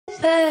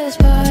best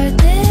part,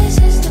 this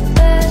is the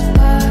best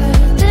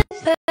part.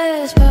 This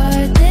best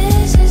part,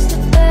 this is the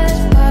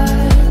best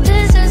part.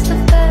 This is the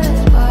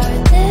best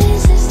part,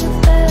 this is the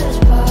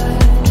best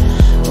part.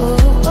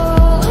 Oh,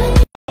 oh.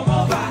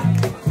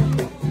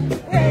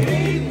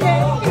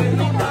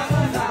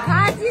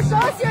 Kati, show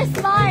us your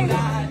smile.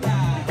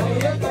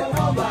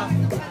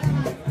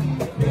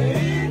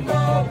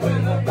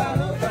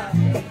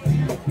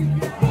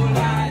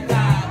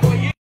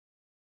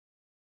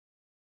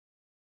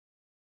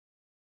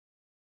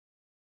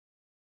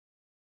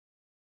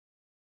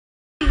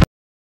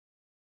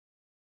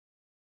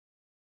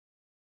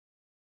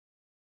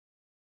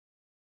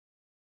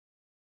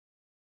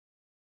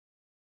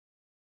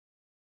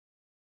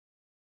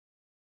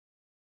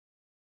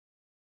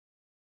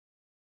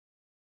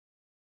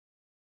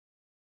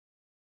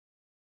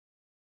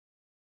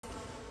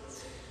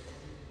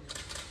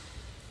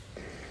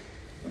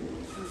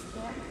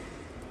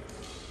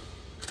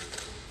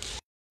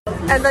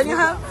 And then you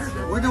have...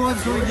 We're the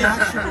ones doing the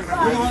action. We're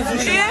the ones who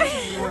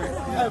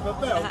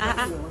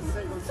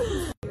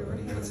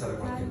Ringraziare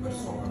qualche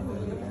persona,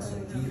 potete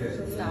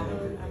consentire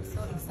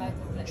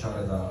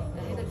cominciare da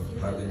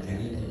Claudia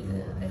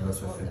Gerini,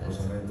 ringrazio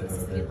affettuosamente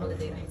per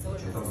aver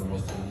accettato il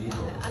nostro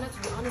invito,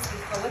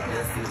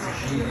 di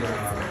Sicilia,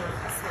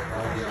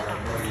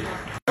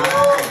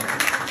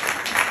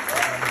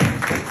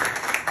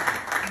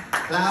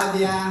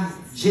 Claudia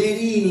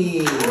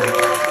Gerini.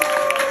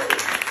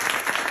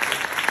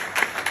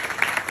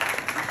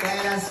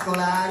 Michela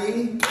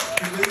Scolari,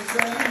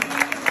 producer.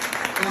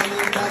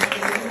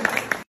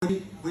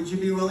 Would you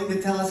be willing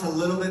to tell us a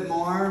little bit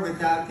more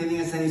without giving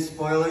us any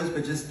spoilers,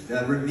 but just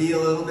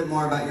reveal a little bit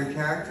more about your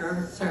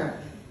character? Sure.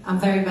 I'm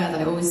very bad.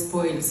 I always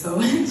spoil,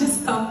 so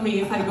just stop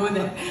me if I go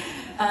there.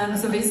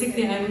 So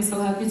basically, I'm so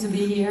happy to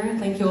be here.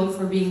 Thank you all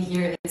for being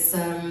here.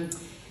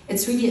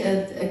 It's really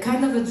a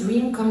kind of a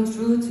dream come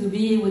true to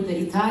be with the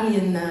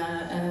Italian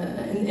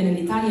in an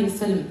Italian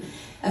film.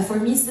 For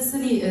me,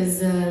 Sicily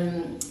is.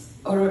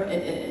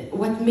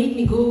 What made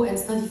me go and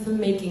study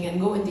filmmaking and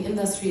go in the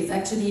industry is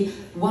actually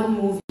one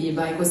movie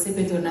by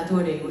Giuseppe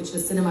Tornatore, which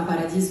is Cinema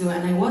Paradiso,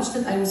 and I watched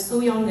it. I was so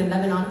young in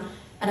Lebanon,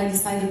 and I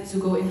decided to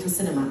go into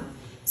cinema.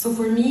 So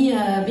for me,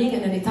 being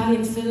in an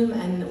Italian film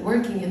and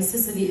working in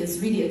Sicily is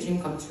really a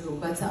dream come true.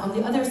 But on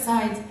the other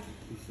side,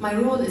 my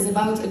role is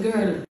about a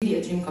girl, really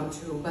a dream come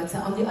true. But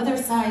on the other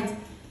side,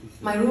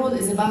 my role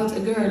is about a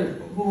girl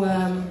who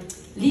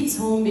leaves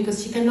home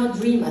because she cannot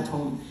dream at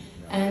home.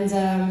 And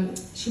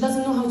she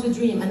doesn't know how to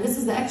dream. And this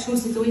is the actual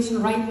situation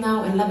right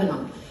now in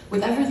Lebanon.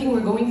 With everything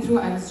we're going through,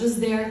 I was just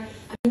there.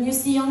 I mean, you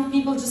see young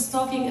people just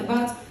talking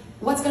about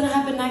what's going to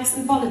happen next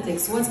in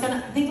politics.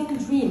 They don't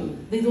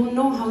dream. They don't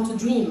know how to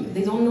dream.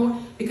 They don't know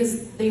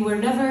because they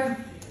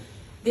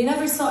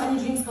never saw any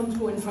dreams come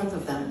true in front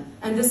of them.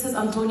 And this is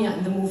Antonia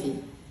in the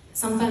movie.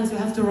 Sometimes you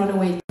have to run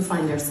away to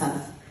find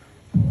yourself.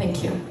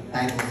 Thank you.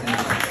 Thank you,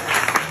 Cynthia.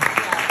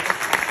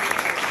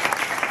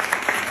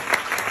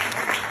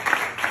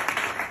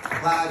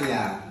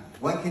 Claudia,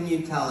 what can you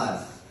tell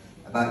us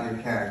about your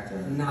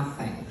character?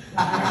 Nothing.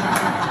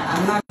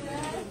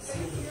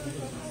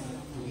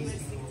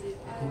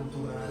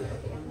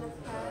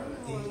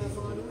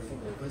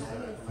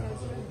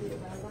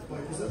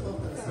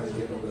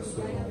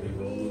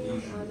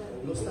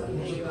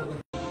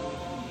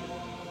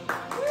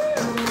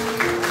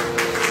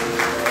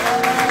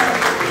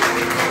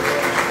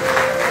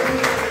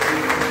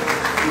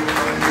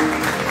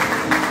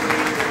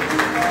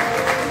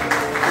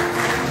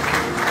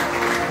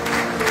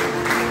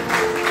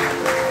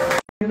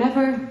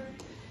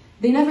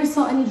 They never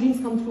saw any dreams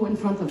come true in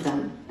front of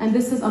them. And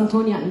this is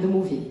Antonia in the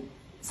movie.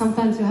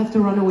 Sometimes you have to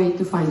run away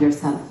to find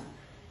yourself.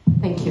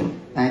 Thank you.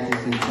 Thank you,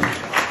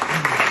 Cynthia.